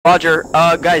Roger.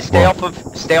 Guys, stay off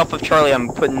of Charlie. I'm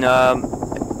putting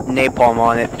napalm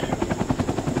on it.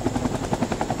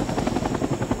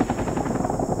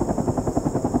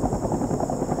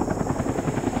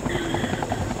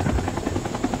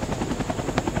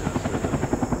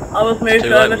 I was moved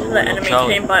over to the enemy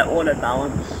team by auto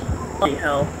balance. Bloody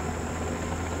hell.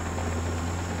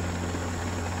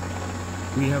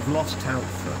 We have lost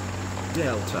Alpha.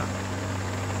 Delta.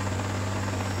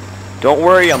 Don't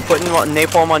worry, I'm putting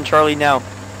napalm on Charlie now.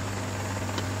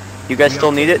 You guys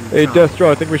still need it? Hey Destro,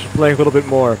 I think we should flank a little bit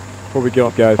more before we go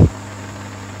up, guys.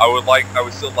 I would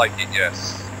still like it,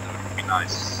 yes. That would be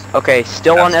nice. Okay,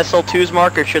 still on SL2's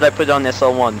mark, or should I put it on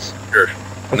SL1's? Sure.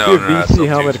 I see a VC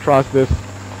helmet across this.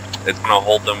 It's gonna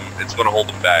hold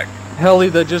them back. Heli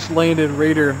that just landed,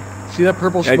 Raider. See that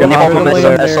purple Yeah, spot? napalm on Land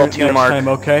the there SL2 next mark. time,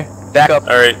 okay? Back up.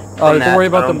 Alright. Don't worry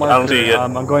about the I don't see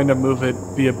marker. it. I'm going to move it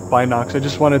via binocs. I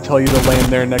just want to tell you to land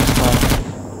there next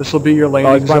time. This will be your Oh,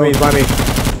 landing it's by me, it's by me.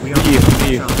 We are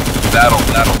That'll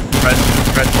press.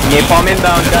 Napalm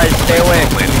inbound, guys, stay away.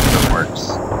 Landing zone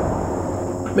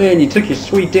works. Man, you took your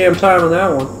sweet damn time on that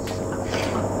one.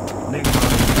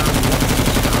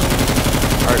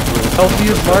 LC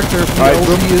is marked, or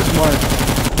LC is marked.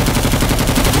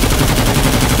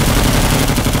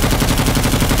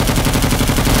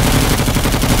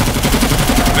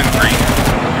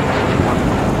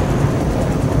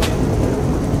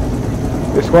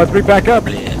 This squad 3 back up.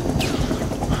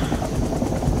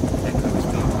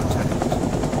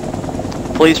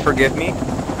 Please forgive me.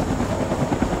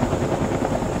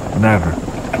 Never.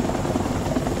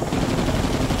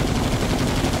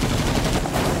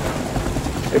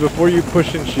 Hey, before you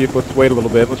push in, Sheep, let's wait a little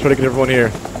bit. Let's try to get everyone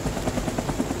here.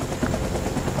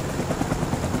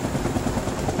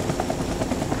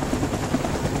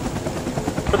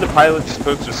 Are the pilots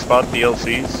supposed to spot the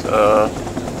LCs?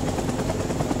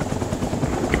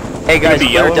 Hey guys, be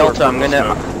clear yellow Delta. or I'm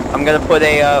purple gonna put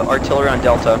a artillery on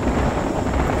Delta.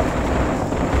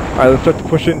 Alright, let's start to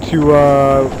push into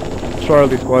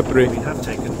Charlie, squad 3. We have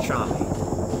taken Charlie.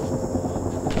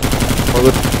 Or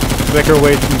let's make our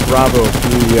way to Bravo, to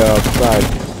the side.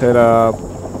 Head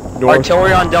north.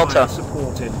 Artillery on Delta.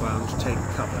 Support inbound. Take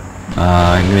cover.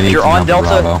 If you're on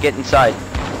Delta, get inside.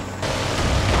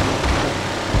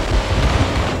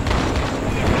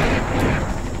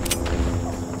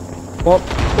 Well,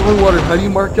 Holy Water, how do you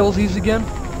mark LZs again?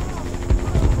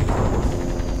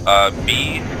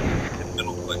 Me in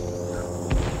middle click.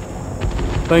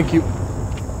 Thank you.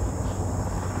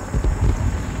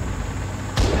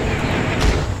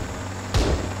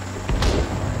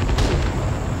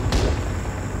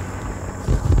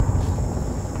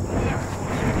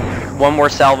 One more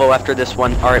salvo after this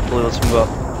one. Alright, Blue, let's move up.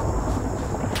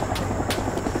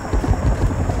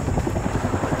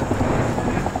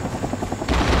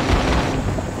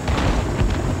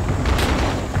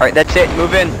 Alright, that's it.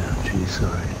 Move in.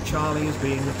 Charlie is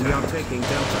being attacked. We are taking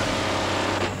Delta.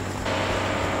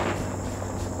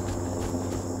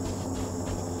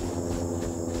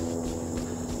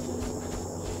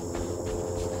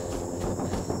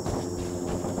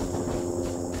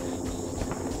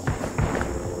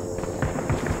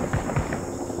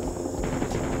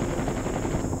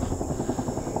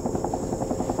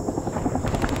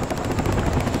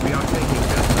 We are taking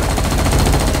Delta.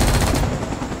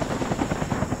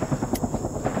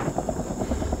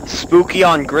 Spooky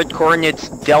on grid coordinates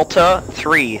Delta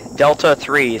 3. Delta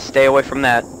 3. Stay away from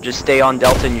that. Just stay on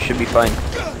Delta and you should be fine.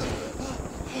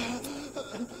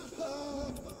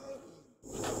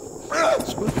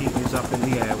 Spooky is up in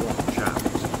the air. Watch out.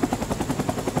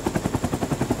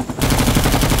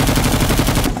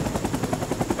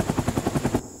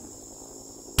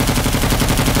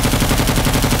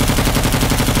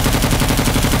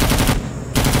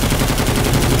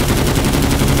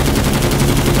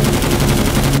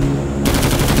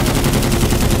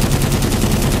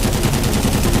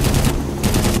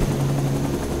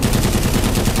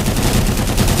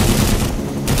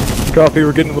 Coffee,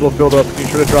 we're getting a little filled up. Can you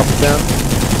try to drop it down?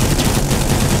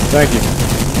 Thank you.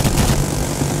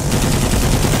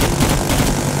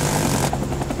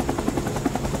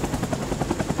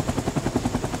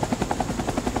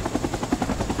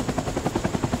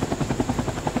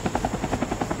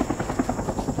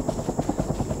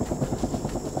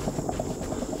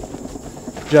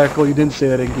 Jackal, you didn't say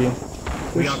that again.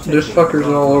 There's fuckers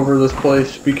all over this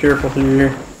place. Be careful through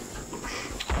here.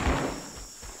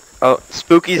 Oh,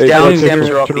 Spooky's Hey, down, turn Sams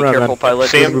around, are up, turn be around, careful, man. pilot.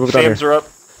 Sams are up.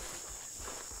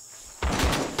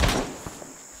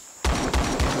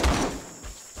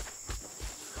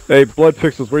 Hey, Blood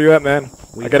Pixels, where you at, man?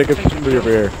 I gotta get somebody over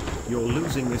here. You're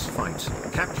losing this fight.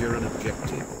 Capture an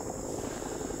objective.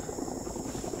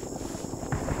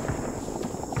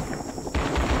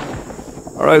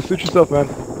 Alright, suit yourself, man.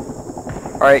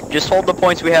 Alright, just hold the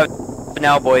points we have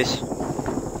now, boys.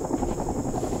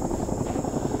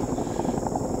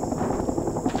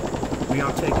 We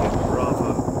are taking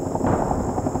Bravo.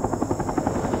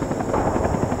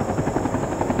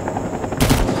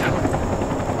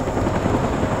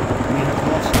 We have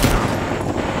lost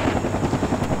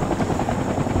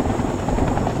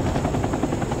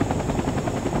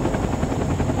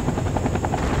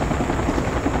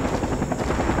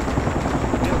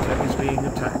Delta is being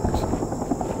attacked.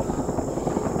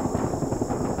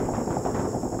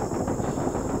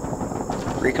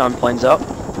 Recon planes up.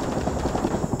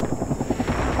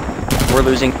 We're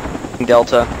losing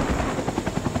Delta.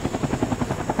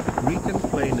 Recon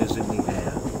plane is in the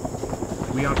air.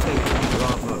 We are taking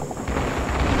Bravo.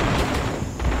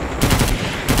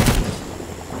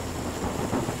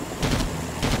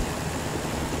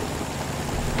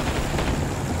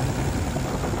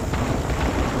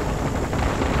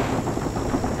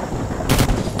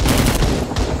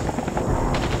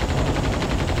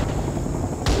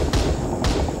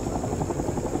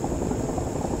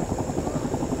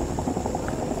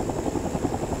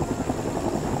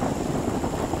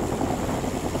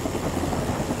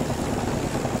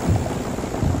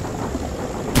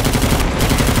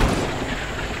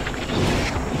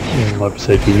 Love to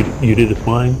say you did it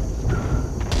flying.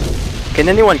 Can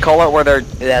anyone call out where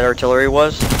that artillery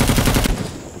was?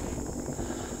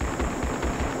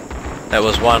 There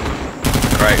was one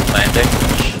great landing,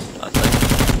 I think.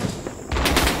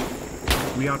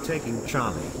 We are taking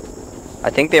Charlie.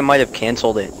 I think they might have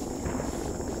cancelled it.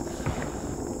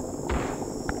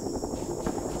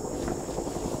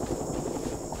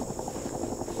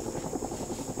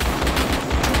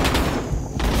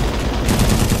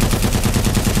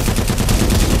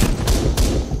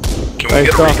 Can we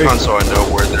get a recon so I know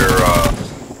where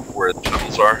the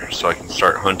tunnels are, so I can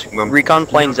start hunting them? Recon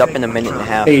planes up in a minute and a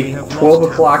half. Hey,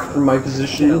 12 o'clock from my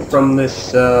position, from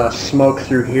this smoke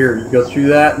through here. You go through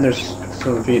that, and there's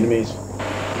some Vietnamese.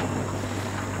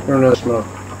 Or no smoke.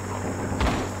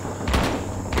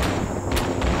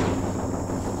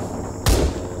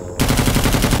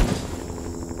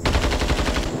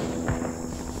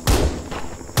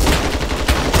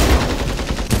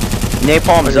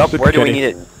 Napalm is up. Where do we need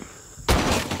it?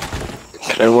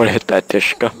 Can everyone hit that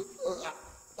Dishka?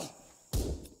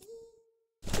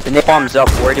 The napalm's up.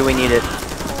 Where do we need it?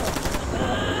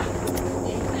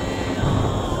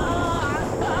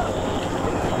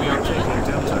 We are taking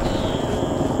Delta.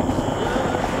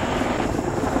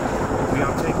 We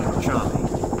are taking Charlie.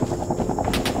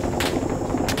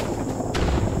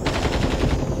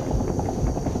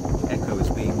 Echo is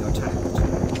being attacked.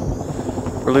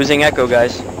 We're losing Echo,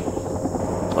 guys.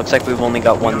 Looks like we've only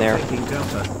got one there. Taking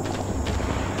Delta.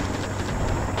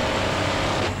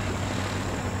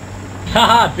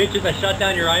 Haha, bitches, I shot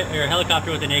down your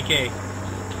helicopter with an AK.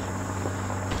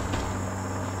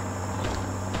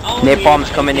 Napalm's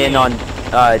coming in on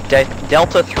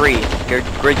Delta 3.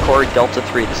 Grid Core Delta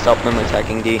 3 to stop them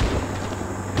attacking D.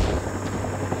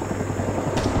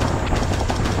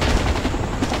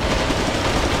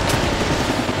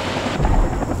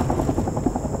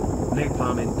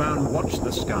 Napalm inbound, watch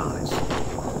the skies.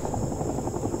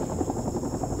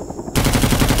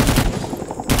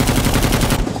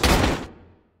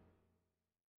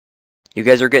 You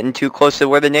guys are getting too close to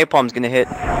where the napalm's gonna hit.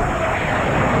 We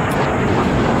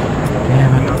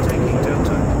are taking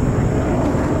Delta.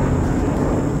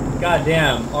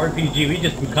 Goddamn, RPG, we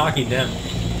just bukkakied them.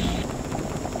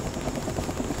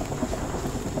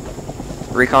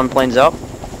 Recon planes up.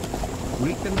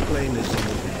 Recon plane is in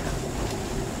the air.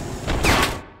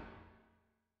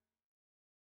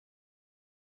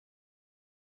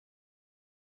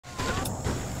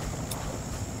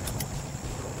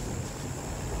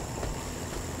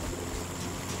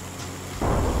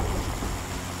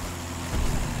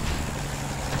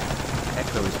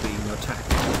 Echo is being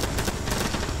attacked.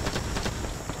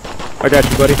 I got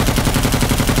you, buddy.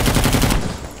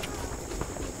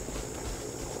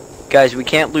 Guys, we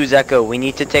can't lose Echo. We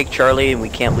need to take Charlie and we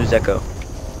can't lose Echo.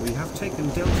 We have taken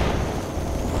Delta.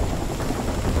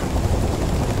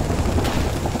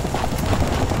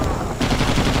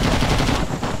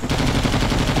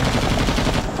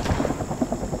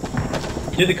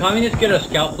 Did the communists get a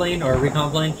scout plane or a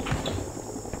recon plane?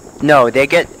 No, they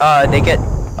get, I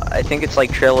think it's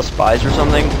like Trail of Spies or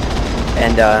something,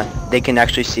 and they can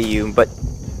actually see you, but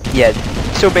yeah,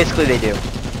 so basically they do.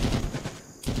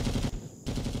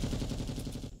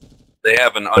 They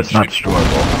have an It's not unshootable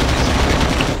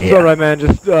rifle. It's alright, man.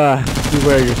 Just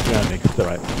beware your surroundings. It's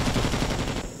alright.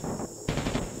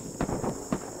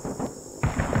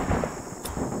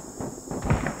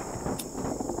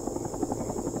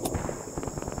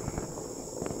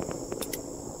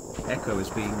 Echo is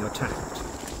being attacked.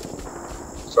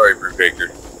 Sorry, Brubaker.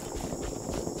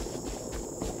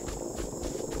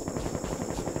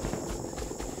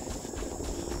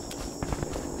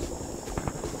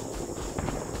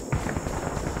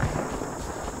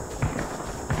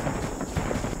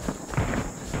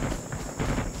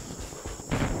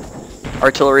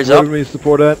 Artillery's Where up. do we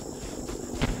support at?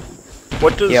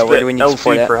 What does Yeah, the where do we need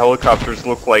support LC at? for helicopters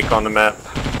look like on the map?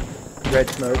 Red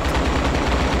smoke.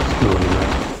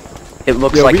 It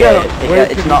looks Yeah, like we gotta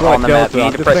wait it's for not people on the map. Delta. You I'm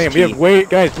need to just press saying, T.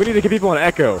 guys, we need to get people on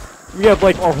Echo. We have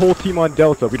like our whole team on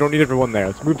Delta. We don't need everyone there.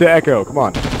 Let's move to Echo. Come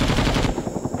on.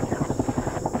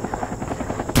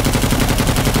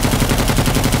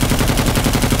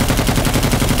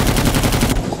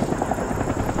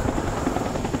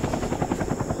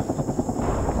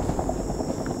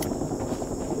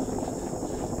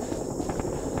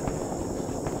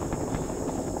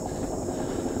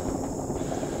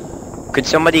 Could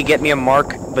somebody get me a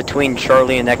mark between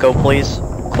Charlie and Echo, please?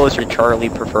 Closer to Charlie,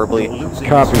 preferably.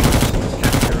 Copy.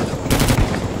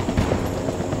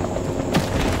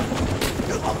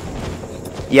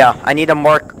 Yeah, I need a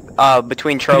mark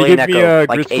between Charlie and give me, Echo,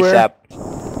 like grid square?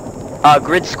 ASAP.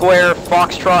 Grid square,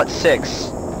 Foxtrot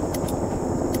 6.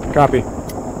 Copy.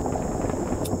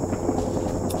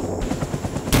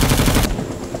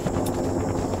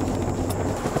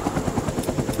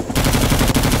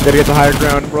 Gotta get the higher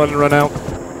ground, run and run out.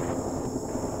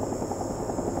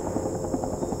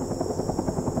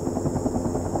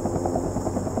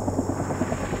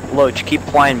 Loach, keep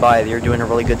flying by. You're doing a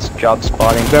really good job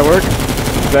spotting. Does that work?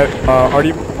 Is that,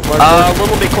 already marked? A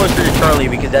little bit closer to Charlie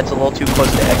because that's a little too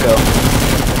close to Echo.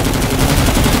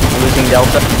 Losing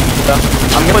Delta.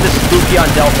 I'm gonna put a spooky on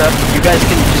Delta. You guys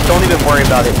can just don't even worry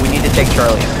about it. We need to take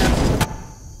Charlie.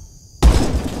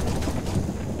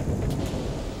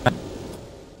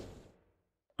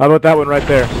 How about that one right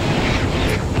there?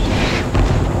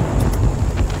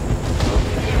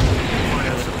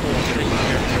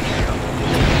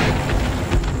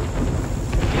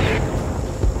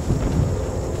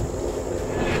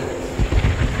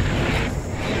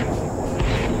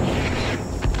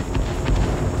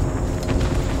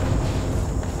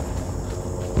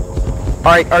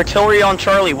 Alright, artillery on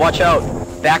Charlie. Watch out.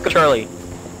 Back of Charlie.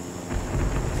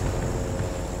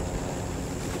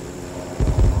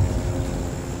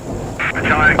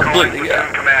 Completely,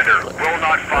 Commander, will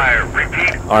not fire.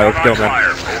 Repeat. Alright, let's go,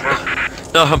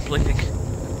 man. No, I'm bleeding.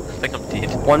 I think I'm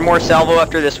dead. One more salvo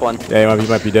after this one. Yeah, you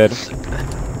might be dead.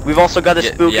 We've also got a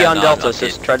Yeah, spooky yeah, on no, Delta, I'm so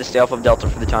dead. try to stay off of Delta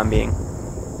for the time being.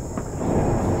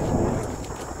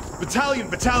 Battalion.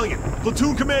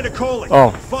 Platoon Commander calling.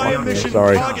 Oh, Fire okay, mission.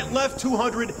 sorry. Target left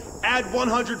 200. Add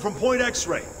 100 from point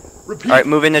X-ray. Repeat. Alright,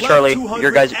 move into left Charlie. 200,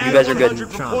 You guys are good.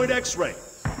 100 from point X-ray.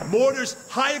 Mortars,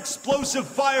 high explosive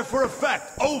fire for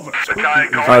effect. Over.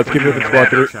 Alright, let's keep moving squad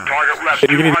through. Target left You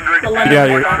can 200. get out of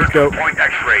here. Let's go. Point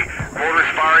X-ray. Mortars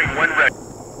firing when ready.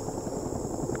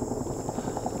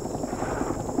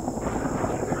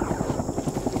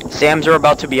 SAMs are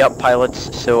about to be up,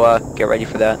 pilots, so get ready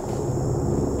for that.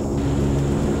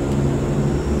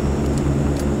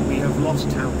 We have lost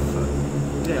Alpha.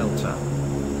 Delta.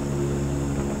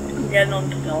 Getting on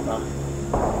to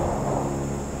Delta.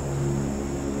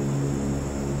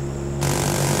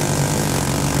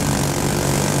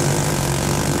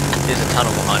 There's a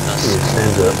tunnel behind us.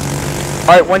 Stand up.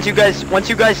 Alright, once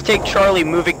you guys take Charlie,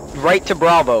 move it right to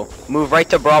Bravo. Move right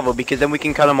to Bravo because then we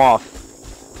can cut them off.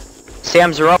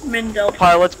 SAMs are up. I'm in Delta.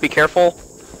 Pilots, be careful.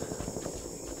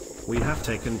 We have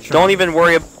taken charge. Don't even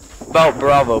worry about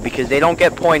Bravo because they don't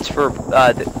get points for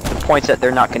the points that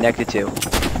they're not connected to.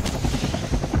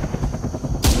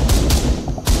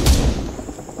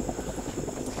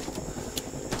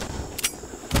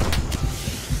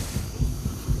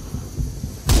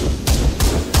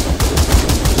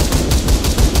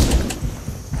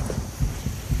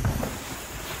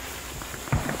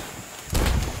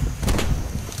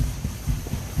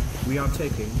 We are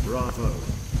taking Bravo.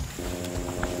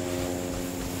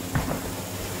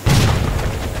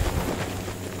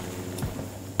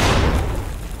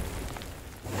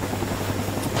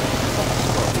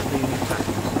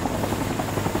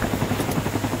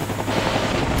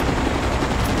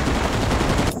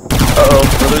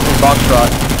 Uh-oh, we're losing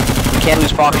Foxtrot. We can't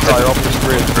lose Foxtrot or else we're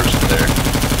screwed. Person there.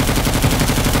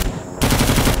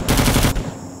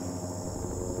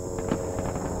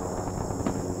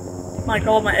 My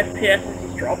god, my FPS is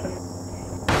just dropping.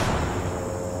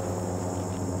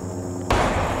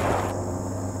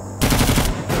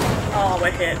 Oh,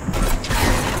 we're hit.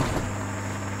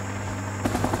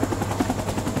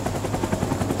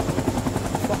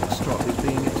 Foxtrot is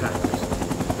being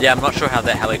attacked. Yeah, I'm not sure how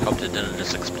that helicopter didn't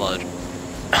just explode.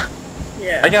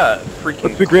 Yeah. I got freaking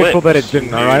Let's be grateful that it clips,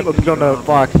 didn't, alright? Let's go to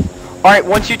Fox. Alright,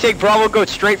 once you take Bravo, go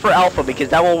straight for Alpha, because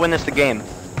that will win us the game.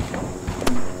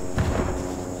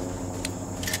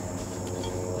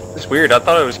 It's weird, I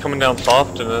thought it was coming down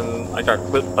soft and then I got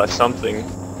clipped by something.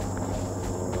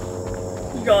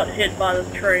 You got hit by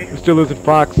the tree. We're still losing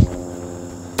Fox. They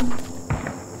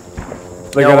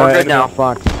No, got we're an good enemy now. on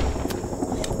Fox.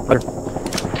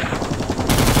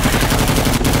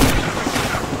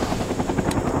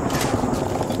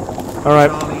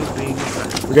 Alright, Charlie is being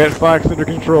attacked. we got Fox under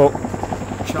control.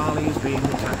 Charlie is being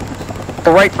attacked.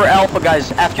 Go right for Alpha,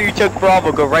 guys. After you took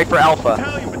Bravo, go right for Alpha.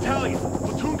 Battalion!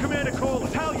 Platoon commander calling!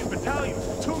 Battalion!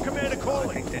 Platoon commander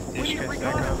calling! We need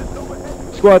reconnaissance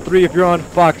overhead! Squad 3, if you're on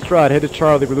Foxtrot, head to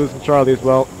Charlie. We're losing Charlie as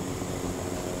well.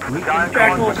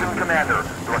 Jackal.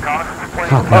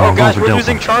 Oh, guys, we're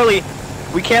losing Charlie.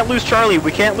 We can't lose Charlie.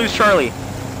 We can't lose Charlie.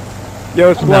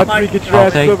 Yo, Squad 3, get your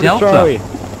asses over to Charlie.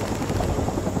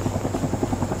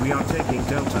 We are taking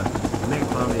Delta.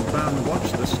 Napalm inbound,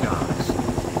 watch the skies.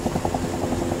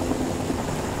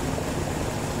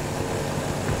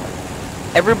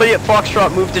 Everybody at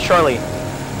Foxtrot, move to Charlie.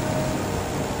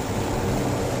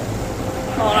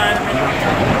 Oh, enemy.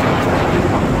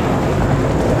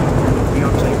 We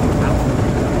are taking Alpha.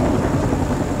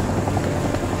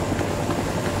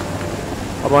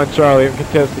 I'm on Charlie, I'm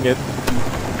contesting it.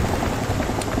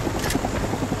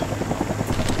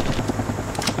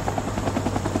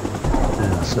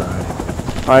 Sorry.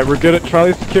 Alright, we're good at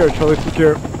Charlie secure, Charlie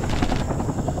secure.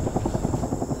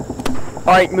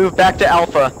 Alright, move back to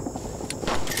Alpha.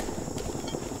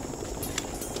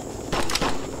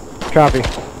 Copy.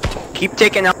 Keep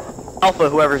taking Alpha,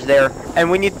 whoever's there. And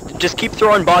we need just keep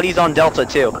throwing bodies on Delta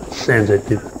too. Sans it,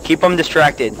 dude. Keep them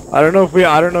distracted. I don't know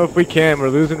if we can. We're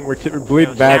losing. We're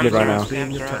bleeding badly right now.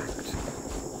 Being attacked.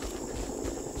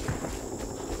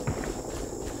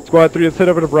 Squad 3, let's head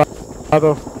over to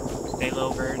Bravo. Stay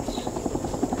low, birds.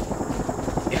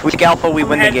 If we take Alpha, we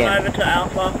win the Heading game. over to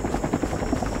Alpha.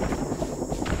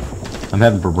 I'm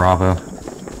heading for Bravo.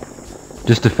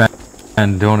 Just defend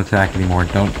and don't attack anymore.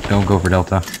 Don't go for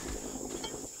Delta.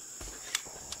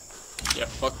 Yeah,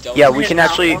 fuck Delta. Yeah, we can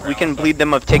actually bleed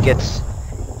them of tickets.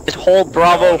 Just hold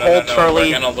Bravo, hold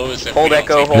Charlie, hold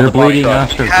Echo, hold They're the bleeding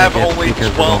Foxtrot. us We of have tickets only because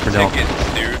we're going 12 for Delta.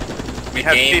 tickets, dude. We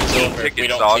have 15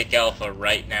 tickets, dog. Alpha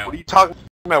right now. What are you talking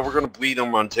about? We're gonna bleed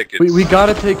them on tickets. We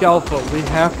gotta take Alpha. We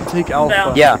have to take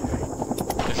Alpha. Yeah,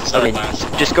 This is our okay, last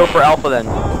spot. just go for Alpha then.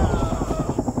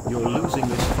 You're losing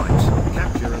this fight.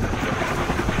 Capture and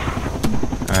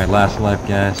objective. Alright, last left,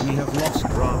 guys. We have lost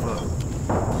Bravo.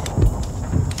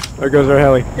 There goes our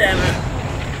heli. Damn it.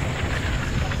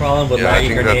 Crawling with Yeah, I laggy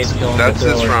think grenades going that's to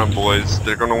this throw round, boys.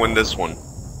 They're gonna win this one.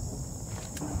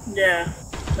 Yeah,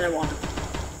 they won.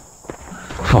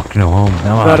 Fuck no home. No, It's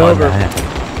not I'm on over.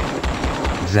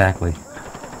 that. Exactly.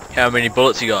 How many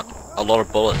bullets you got? A lot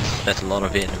of bullets. That's a lot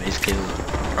of Vietnamese killed.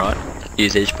 Right?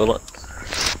 Use each bullet.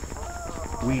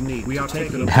 We are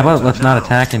taking How about let's not now.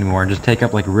 attack anymore and just take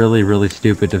up like really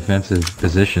stupid defensive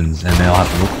positions and they'll have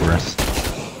to look for us.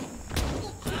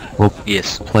 We'll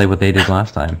Yes. play what they did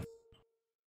last time.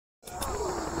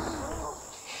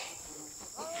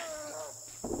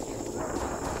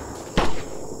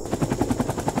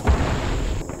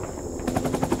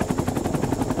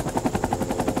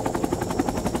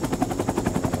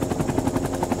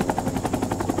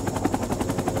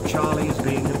 Charlie is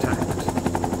being attacked.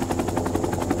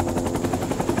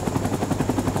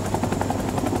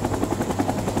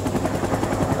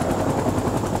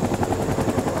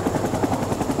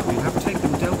 We have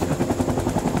taken Delta.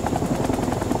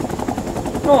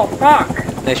 Oh, fuck.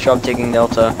 Nice job taking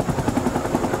Delta.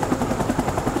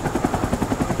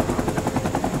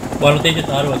 Why don't they just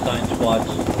auto-assign squads?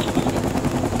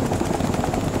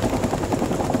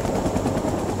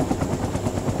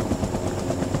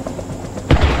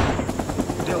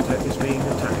 Delta is being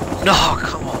attacked. No,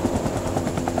 come on.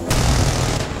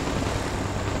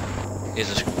 He's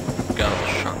just got a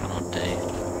shotgun on D.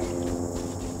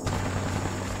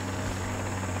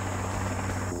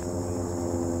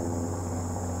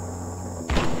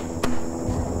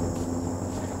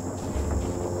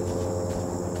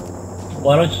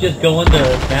 Why don't you just go into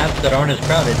maps that aren't as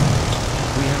crowded?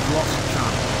 We have lost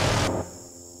Charlie.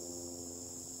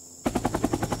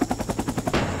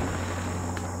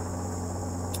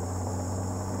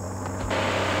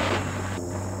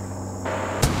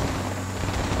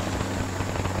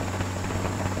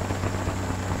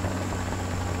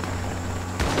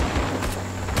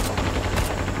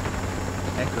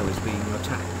 Echo is being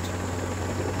attacked.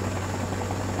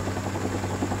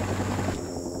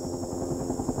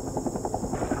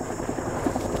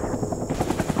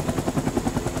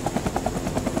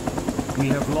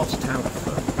 lost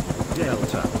Alpha.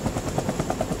 Delta.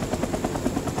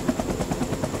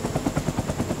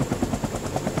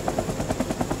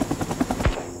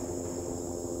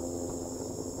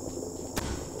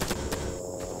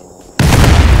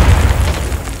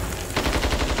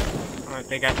 Alright,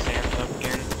 they got Sam's up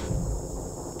again.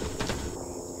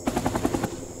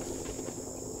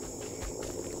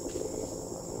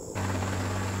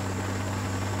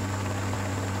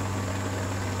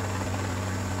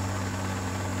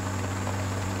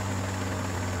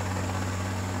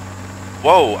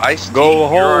 Whoa, Ice-T,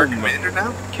 Go you're our home. commander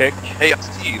now? Kick. Hey,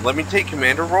 Ice-T, let me take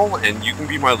commander role and you can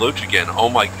be my Loach again. Oh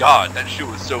my god, that shit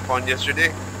was so fun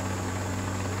yesterday.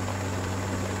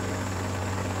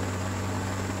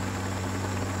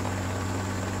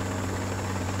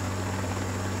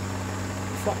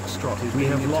 Foxtrot is we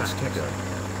have lost Echo.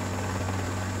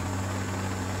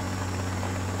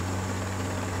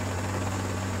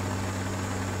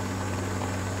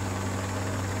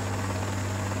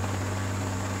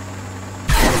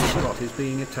 Foxtrot is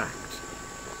being attacked.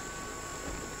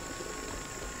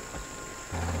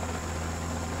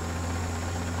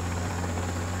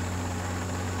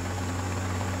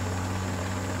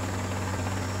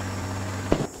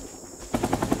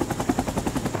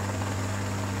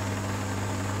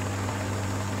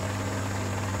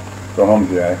 Go home,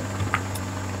 GI.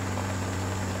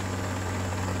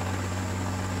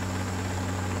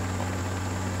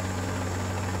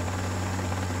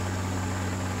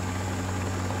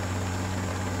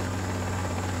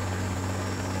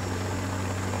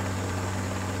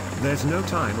 There's no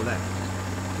time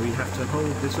left. We have to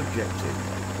hold this objective.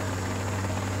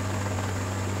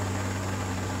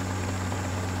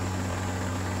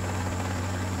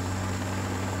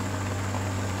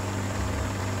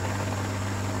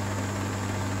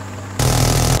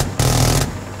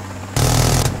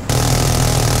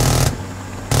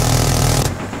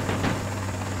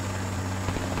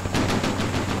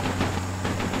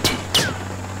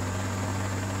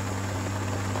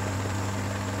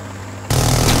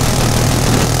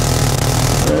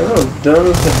 Done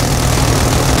with it.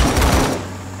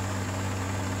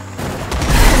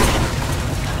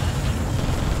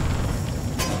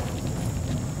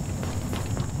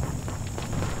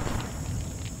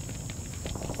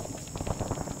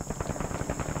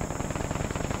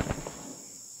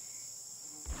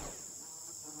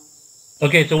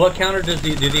 Okay, so what counter do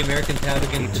the Americans have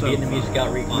against the Vietnamese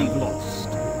scout recon? We've lost.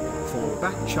 Fall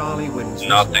back Charlie wins.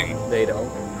 Nothing. They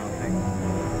don't.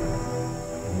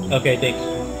 Okay, thanks.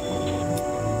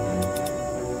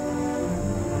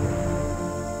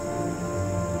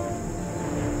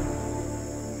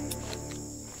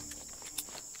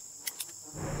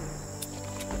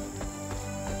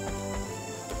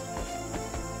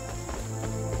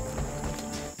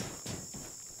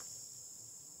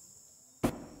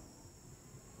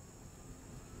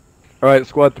 Alright,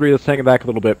 squad 3, let's hang it back a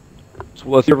little bit. So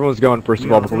let's see everyone's going first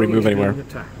of all before we move anywhere.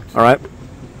 Alright?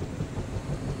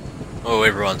 Oh,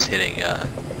 everyone's hitting,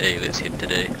 let's hit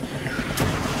today.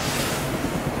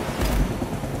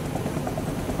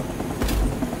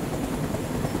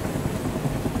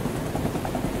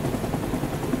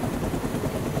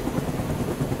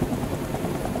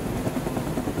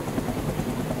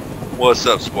 What's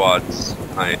up, squads?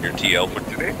 I am your TL for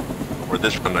today. Or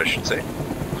this run, I should say.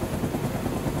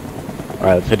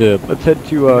 Alright, let's head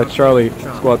to Charlie,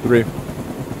 squad 3.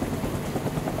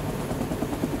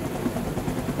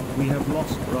 We have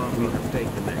lost Bravo. We have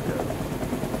taken Echo.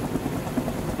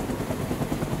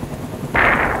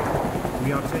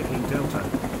 We are taking Delta.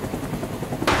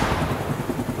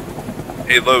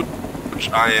 Hey, Loach,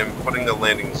 I am putting a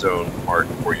landing zone mark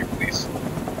for you, please.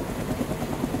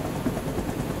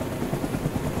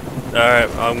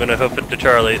 Alright, I'm gonna hoof it to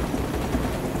Charlie.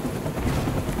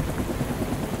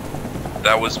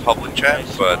 That was public chat,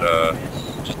 but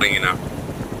just letting you know.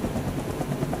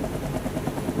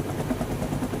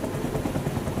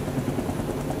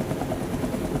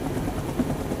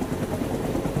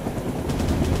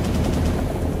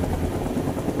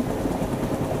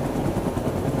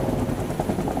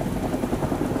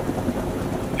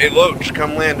 Hey Loach,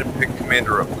 come land and pick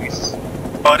commander up, please.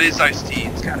 Oh, it is Ice-T.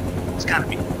 It's gotta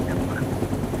be.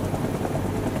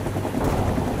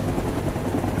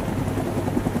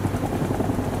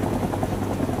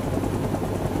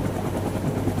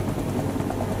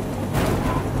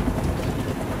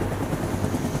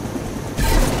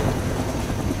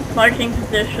 Marking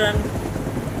position.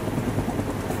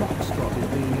 Foxtrot is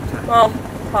being attacked. Well,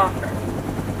 Parker.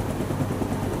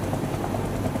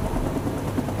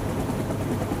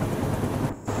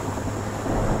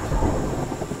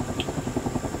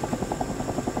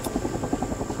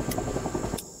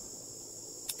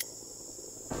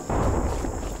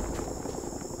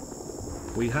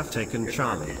 We have taken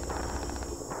Charlie.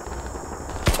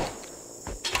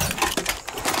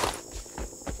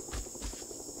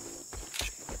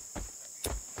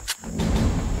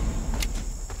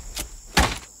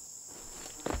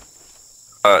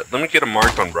 Let me get a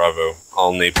mark on Bravo.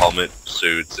 I'll napalm it so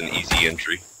it's an easy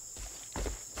entry.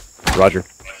 Roger.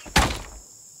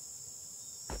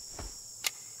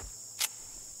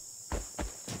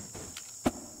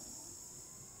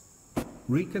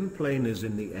 Recon plane is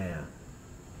in the air.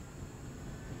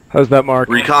 How's that mark?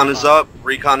 Recon is up.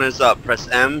 Recon is up. Press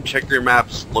M. Check your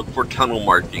maps. Look for tunnel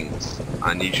markings.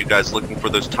 I need you guys looking for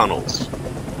those tunnels.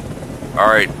 All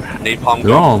right, napalm.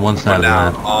 They're all on one side of the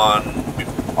down map.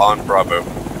 on Bravo.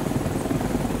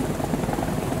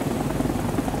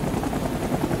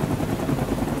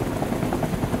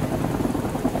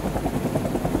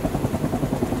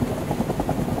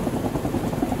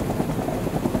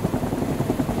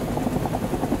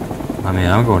 I mean,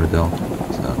 I'm going to Delta,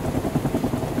 so.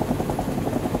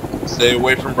 Stay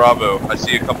away from Bravo. I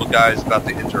see a couple guys about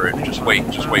to enter it. Just wait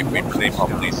for napalm,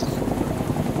 please.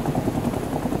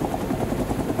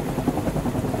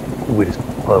 We just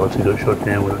pilots who got shot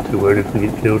down, we're not too worried if we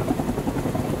get killed.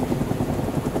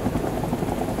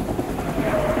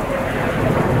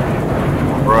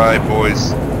 Alright,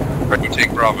 boys. Alright, you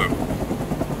take Bravo.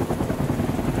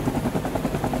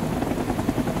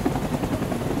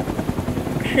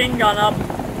 Machine gun up.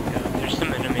 Yeah, there's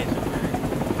some enemies up there.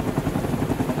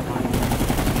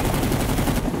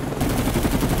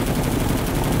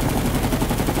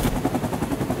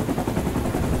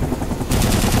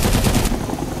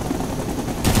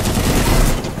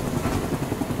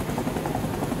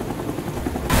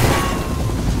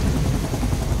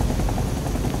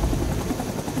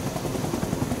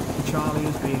 Charlie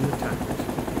is being attacked.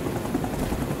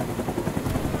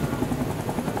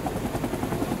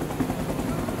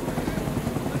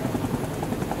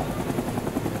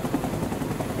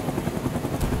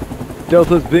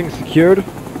 Delta's being secured.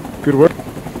 Good work.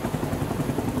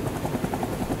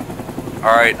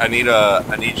 Alright, I need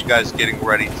you guys getting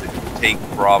ready to take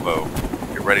Bravo.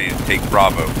 Get ready to take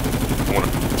Bravo. I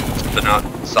want to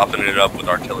soften it up with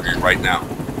artillery right now.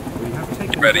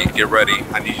 Get ready.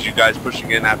 I need you guys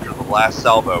pushing in after the last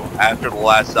salvo. After the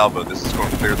last salvo, this is going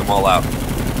to clear them all out.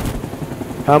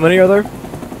 How many are there?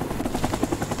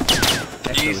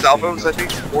 3 salvos, I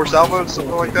think? 4 salvos,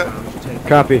 something like that?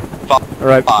 Copy.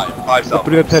 Alright. 5 salvos.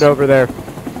 Put let's head over there.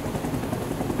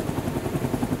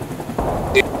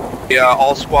 Yeah,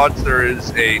 all squads, there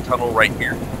is a tunnel right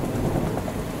here.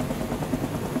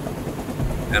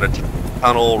 And a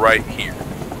tunnel right here.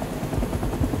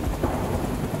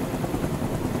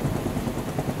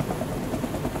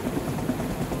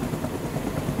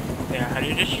 Yeah, how do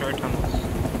you destroy tunnels?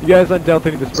 You guys on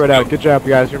Delta need to spread out. Good job, you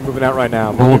guys. You're moving out right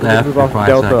now. Hold F move for off 5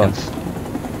 Delta. seconds.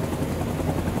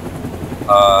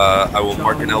 I will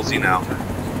mark an LZ now.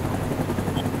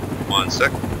 1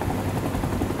 sec.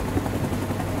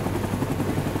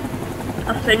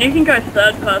 I said you can go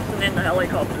third person in the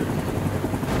helicopter.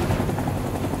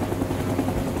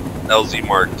 LZ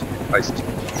marked. Iced.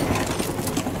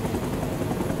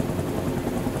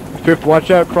 5th,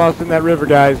 watch out crossing that river,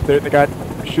 guys. They got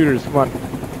shooters. Come on.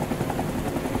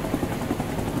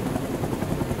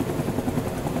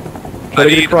 I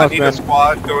need a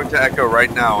squad going to Echo right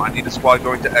now. I need a squad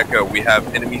going to Echo. We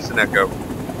have enemies in Echo.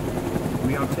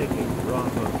 We are taking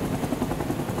Bravo.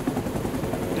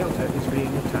 Delta is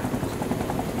being attacked.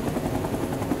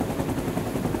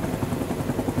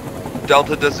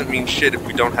 Delta doesn't mean shit if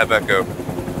we don't have Echo.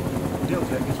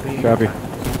 Delta is being Copy. attacked.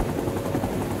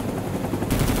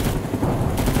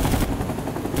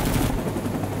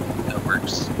 That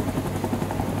works.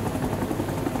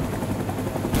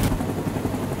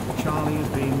 Charlie is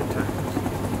being attacked.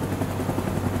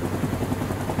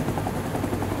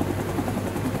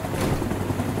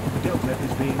 Delta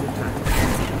is being attacked.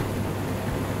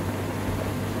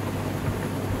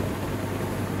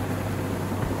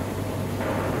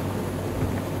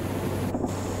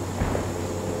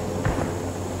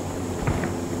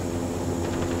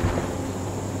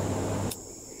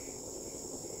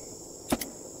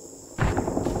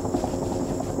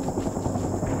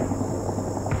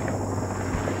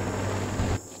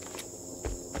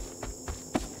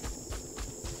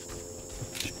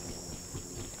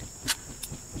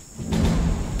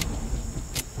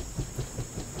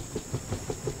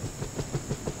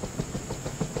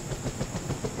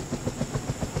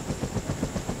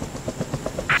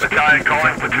 Battalion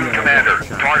calling platoon commander.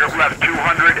 Target left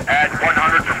 200, add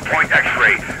 100 from point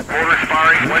X-ray. Mortars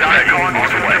firing. Battalion calling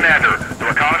platoon commander. The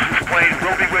reconnaissance plane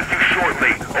will be with you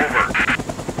shortly. Over.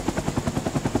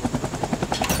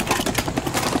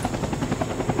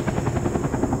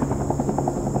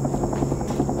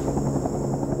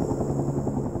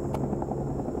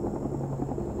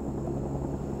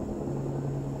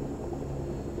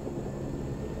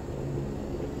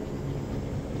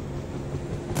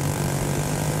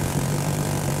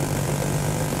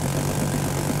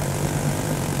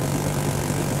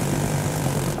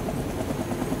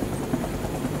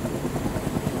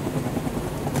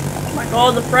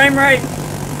 Oh, the frame rate!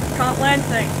 Can't land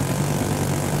things.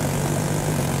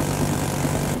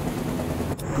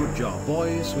 Good job,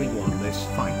 boys. We won this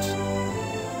fight.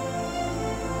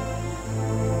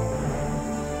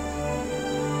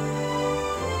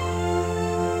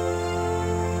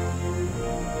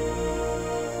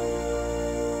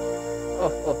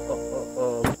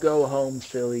 Go home,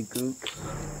 silly gook.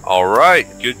 Alright,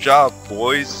 good job,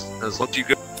 boys. As long as you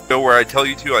go where I tell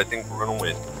you to, I think we're gonna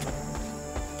win.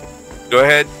 Go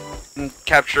ahead and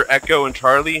capture Echo and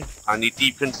Charlie. I need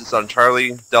defenses on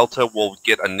Charlie. Delta will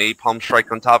get a napalm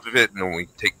strike on top of it, and then we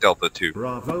take Delta too.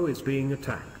 Bravo is being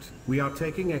attacked. We are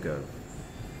taking Echo.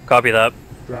 Copy that.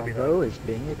 Bravo is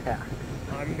being attacked.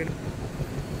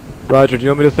 Roger, do you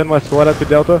want me to send my squad out to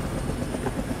Delta?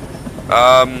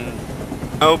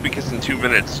 No, because in 2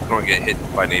 minutes it's going to get hit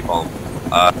by napalm.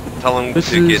 Tell them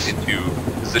to get into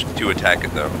position to attack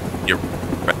it though. You're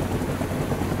right.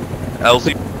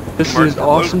 LZ. This is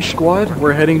awesome squad.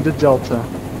 We're heading to Delta.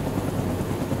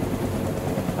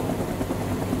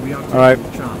 Alright.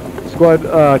 Squad,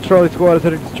 Charlie squad is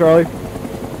heading to Charlie.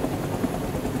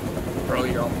 Bro,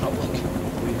 you're on public.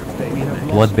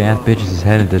 Bloodbath bitches is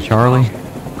headed to Charlie.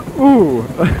 Ooh!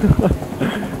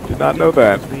 Did not know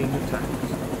that.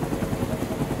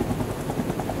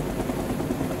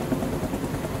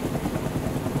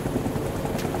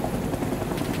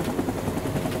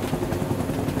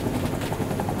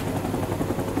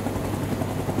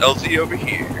 LZ over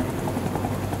here.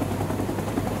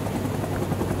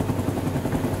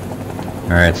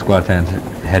 Alright, squad 10's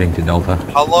heading to Delta.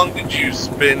 How long did you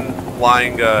spend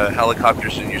flying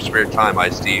helicopters in your spare time,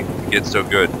 Ice-T, to get so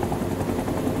good?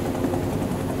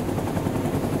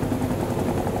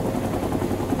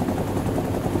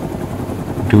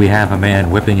 Do we have a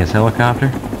man whipping his helicopter?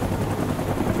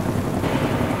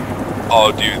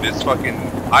 Oh, dude, this fucking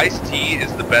Ice-T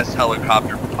is the best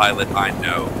helicopter pilot I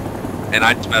know. And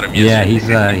I just met him yesterday.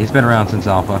 Yeah, he's been around since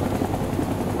Alpha.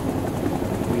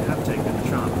 We have taken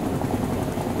Charlie.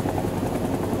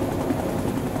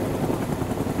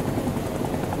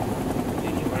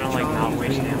 You wanna like not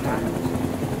waste any time.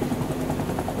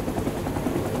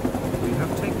 We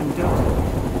have taken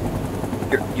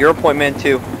Delta. Your appointment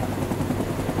too.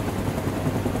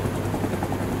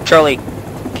 Charlie,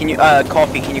 can you,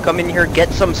 Coffee, can you come in here, get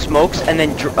some smokes, and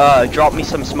then drop me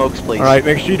some smokes, please? Alright,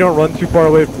 make sure you don't run too far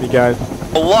away from me, guys.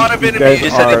 A lot of enemies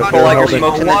just said on pull out your Charlie.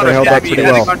 smokes A and lot then of held up enemies pretty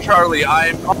heading well. on Charlie.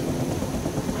 I'm...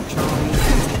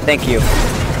 Thank you.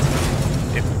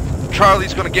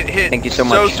 Charlie's gonna get hit. Thank you so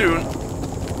much. So soon.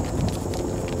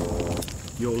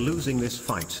 You're losing this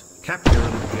fight. Capture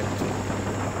an objective.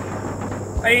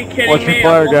 Are you kidding Watch me? your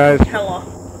fire, I guys. lost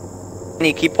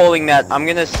Keller. Keep holding that. I'm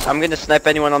gonna snipe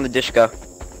anyone on the Dishka.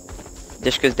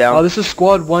 Dishka's down. This is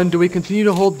Squad 1. Do we continue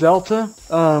to hold Delta?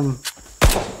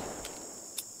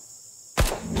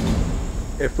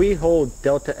 If we hold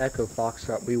Delta Echo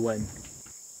Foxtrot, we win.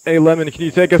 Hey Lemon, can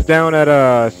you take us down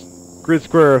at Grid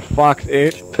Square Fox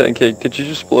 8? Pancake, did you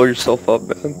just blow yourself up,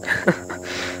 man?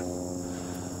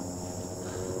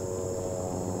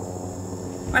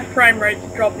 My frame rate's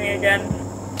dropping again.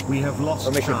 We have lost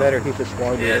What makes it Charlie. better? Keep the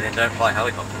squad. Yeah, then don't fly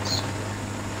helicopters.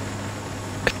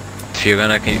 If you're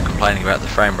gonna keep complaining about the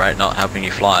frame rate not helping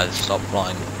you fly, stop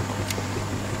flying.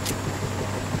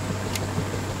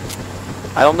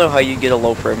 I don't know how you get a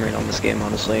low frame rate on this game,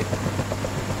 honestly.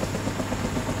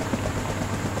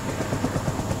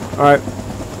 Alright.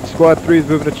 Squad 3 is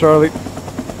moving to Charlie.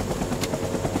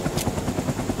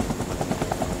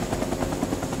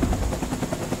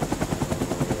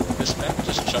 This map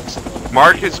just chucks it.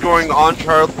 Mark is going on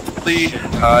Charlie.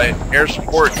 Air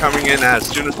support coming in as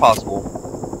soon as possible.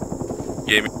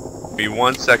 Give me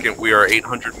 1 second. We are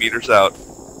 800 meters out.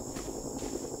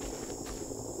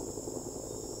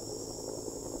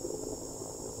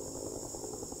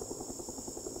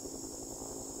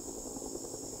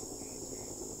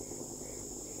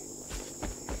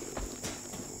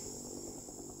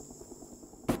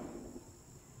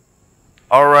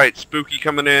 Alright, Spooky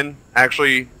coming in.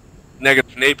 Actually,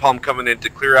 negative Napalm coming in to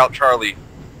clear out Charlie.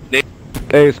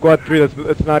 Hey, Squad 3,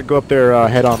 let's not go up there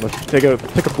head on. Let's take a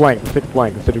flank. Let's take a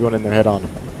flank instead of going in there head on.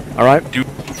 Alright?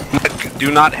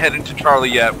 Do not head into Charlie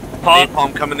yet.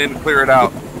 Napalm coming in to clear it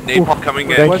out. Napalm coming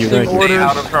in. Thank you, thank you. Stay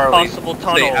out of Charlie. Possible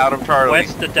tunnel. Stay out of Charlie.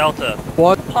 West to Delta.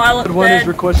 Squad 1 is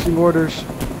requesting orders.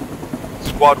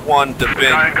 Squad 1, defend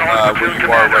where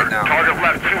you are right now. Target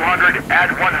left 200,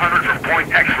 add 100 from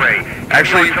point X-ray.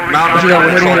 Actually, mount up for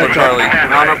an assault on Charlie.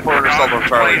 Mount up for an assault on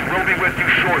Charlie. We'll be with you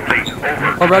shortly.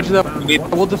 Over. Oh, roger that.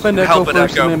 We'll defend Echo help at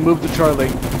first Echo. and then move to Charlie.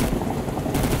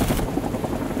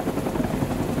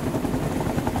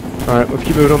 Alright, let's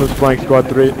keep moving on this flank, Squad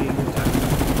 3.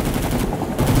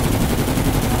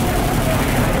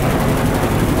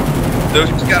 Those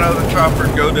who got out of the chopper,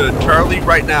 go to Charlie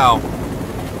right now.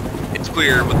 It's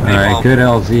clear with napalm. Alright, good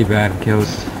LZ, bad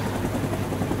kills.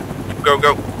 Go,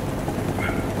 go.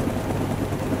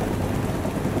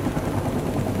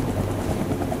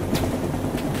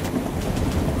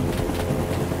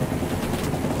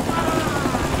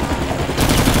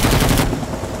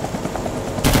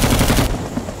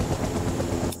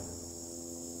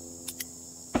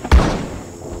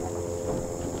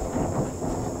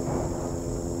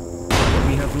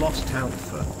 We have lost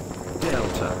Alpha.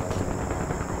 Delta.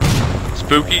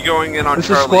 Spooky going in on This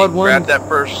is Charlie. squad one. Grab that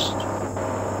first.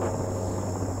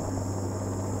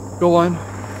 Go on.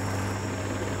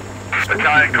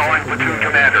 Battalion calling platoon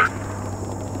commander.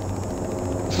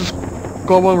 This is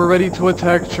Squad 1, we're ready to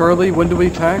attack Charlie. When do we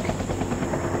attack?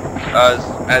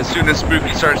 As soon as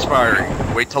Spooky starts firing.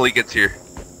 Wait till he gets here.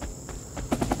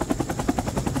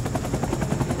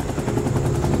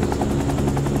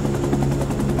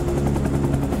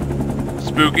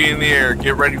 Spooky in the air.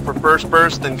 Get ready for first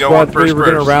burst, then go Squad on 3, first we're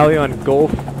burst. gonna rally on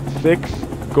Golf 6.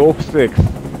 Golf 6.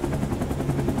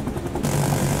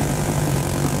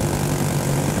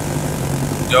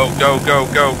 Go, go, go,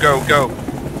 go, go, go.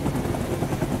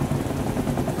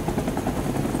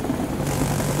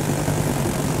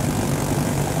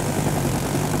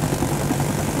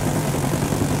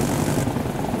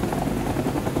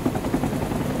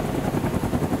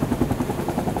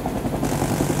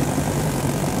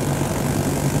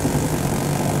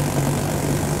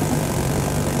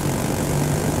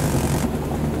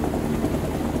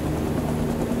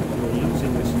 You're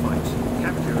losing this fight.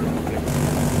 Capture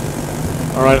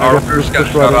objective. Alright, I Our guess first we're got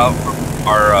just shot running. out from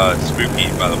our Spooky,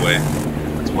 by the way.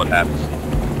 That's what happens.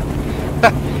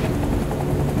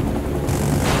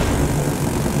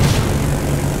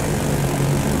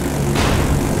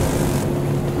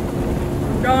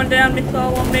 Going down,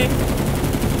 missile on me.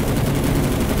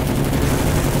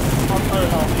 I'll cut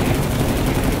it off.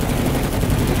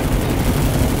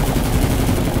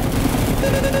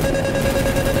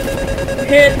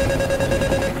 Hit.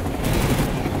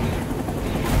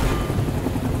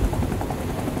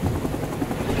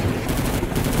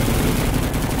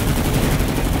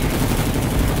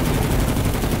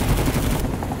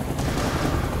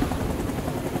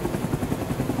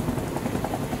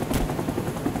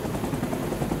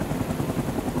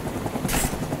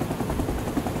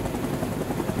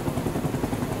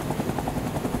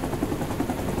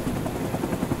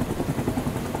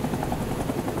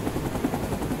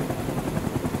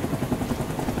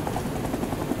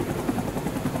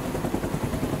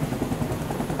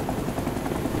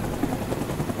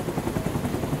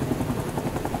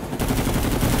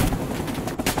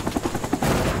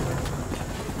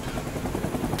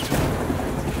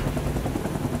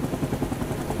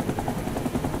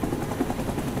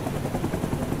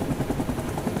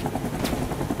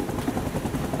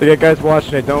 Yeah, guys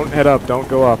watching it, don't head up, don't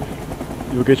go up.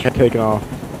 You'll get your head taken off.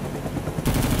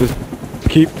 Just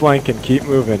keep flanking, keep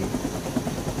moving.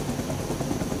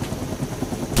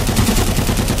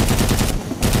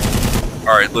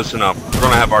 Alright, listen up. We're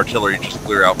gonna have artillery just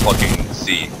clear out fucking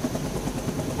C.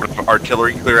 We're gonna have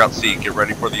artillery clear out C. Get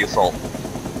ready for the assault.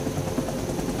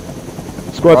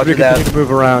 Squad 3 continue to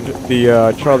move around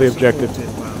the Charlie objective.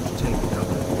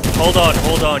 Hold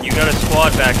on. You got a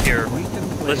squad back here.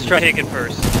 Let's try taking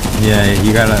first. Yeah,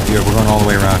 we're going all the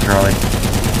way around, Charlie.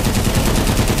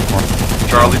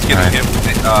 Charlie's getting hit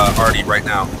with Artie right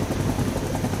now.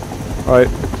 Alright,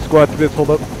 squad 3, let's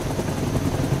hold up.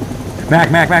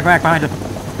 Mac, behind us.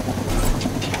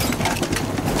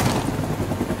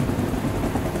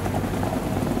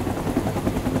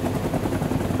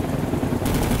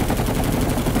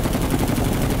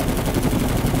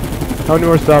 How many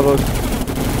more salvos?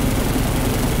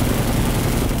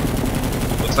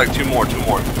 Looks like two more.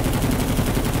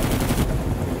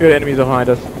 Good, enemies behind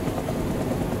us.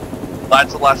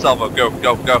 That's the last salvo. Go.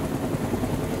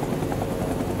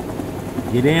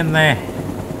 Get in there.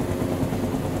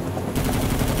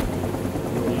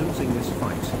 You're losing this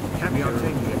fight. We are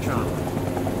taking a Charlie.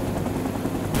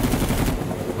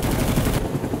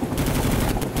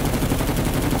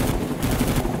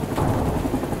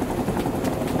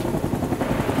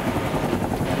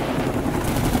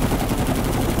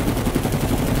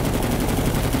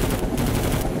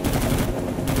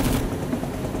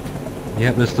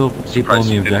 Yep, there's still people on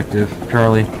the objective.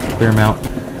 Charlie, clear them out.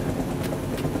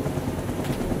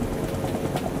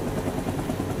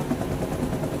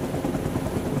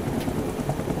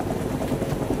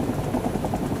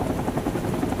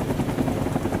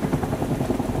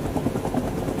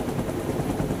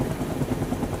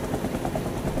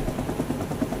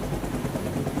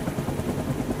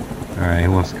 Alright,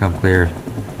 who wants to come clear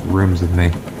rooms with me.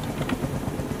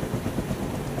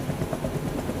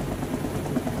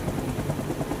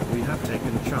 We have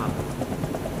taken Charlie.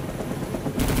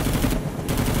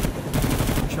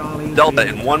 Charlie. Delta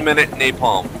in 1 minute,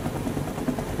 napalm.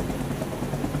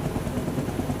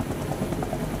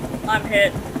 I'm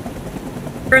hit.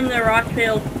 From the rock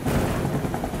field.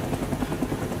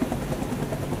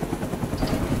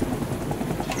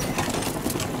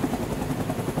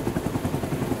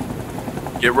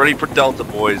 Get ready for Delta,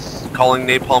 boys. Calling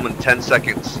napalm in 10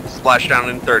 seconds. Splashdown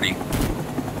in 30.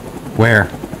 Where?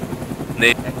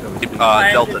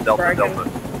 Delta.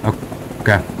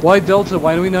 Okay. Why Delta?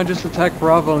 Why do we not just attack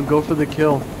Bravo and go for the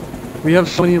kill? We have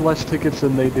so many less tickets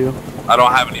than they do. I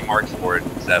don't have any marks for it,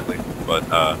 sadly. But,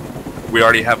 we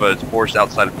already have a force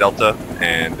outside of Delta,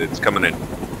 and it's coming in.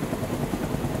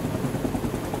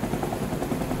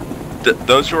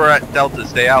 Those who are at Delta,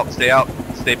 stay out, stay out,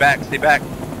 stay back, stay back,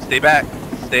 stay back,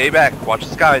 stay back. Watch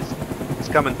the skies. It's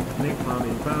coming. Napalm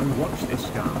inbound, watch the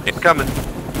skies. It's coming.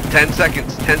 10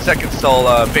 seconds till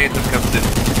Phantom comes in.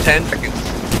 10 seconds.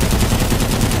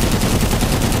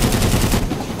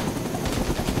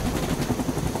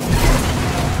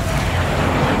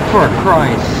 For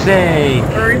Christ's sake!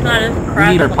 The reason I just We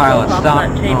crashed need our on pilot, top of stop.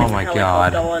 that team Oh is my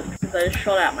helicopter god. once, because I just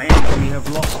shot at my engine. We have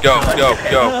lost. Go.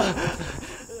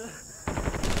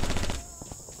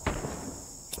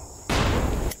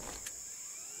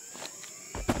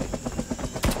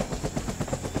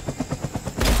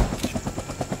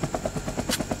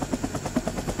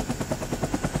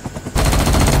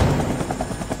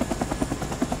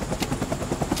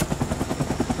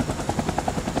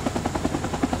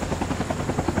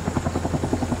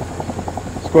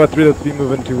 Squad 3, let's be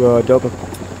moving to Delta.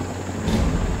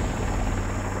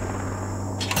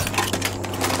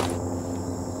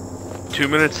 Two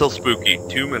minutes till spooky.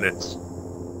 2 minutes.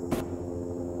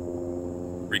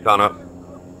 Recon up.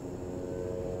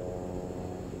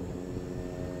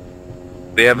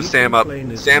 They have a SAM up.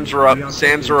 SAMs are up.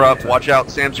 SAMs are up. Watch out.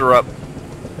 SAMs are up.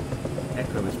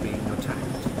 Echo is being attacked.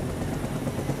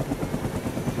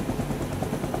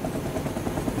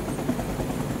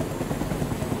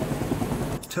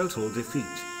 Total defeat.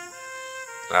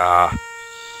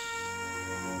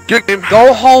 Get him.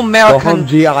 Go home, American. Go home,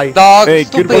 GI. Dog. Hey,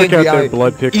 good work out there,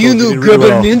 Blood Pixel. You know,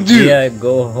 well. Yeah,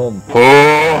 go home. Go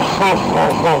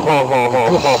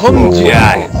home,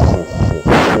 GI.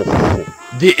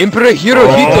 The Emperor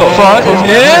Hirohito fought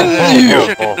and you.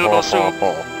 Chicken noodle soup.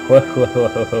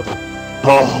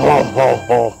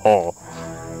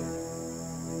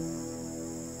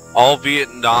 All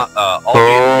Vietnamese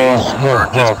are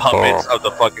just puppets of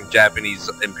the fucking Japanese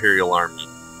Imperial Army.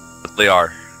 They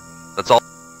are. That's all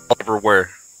everywhere.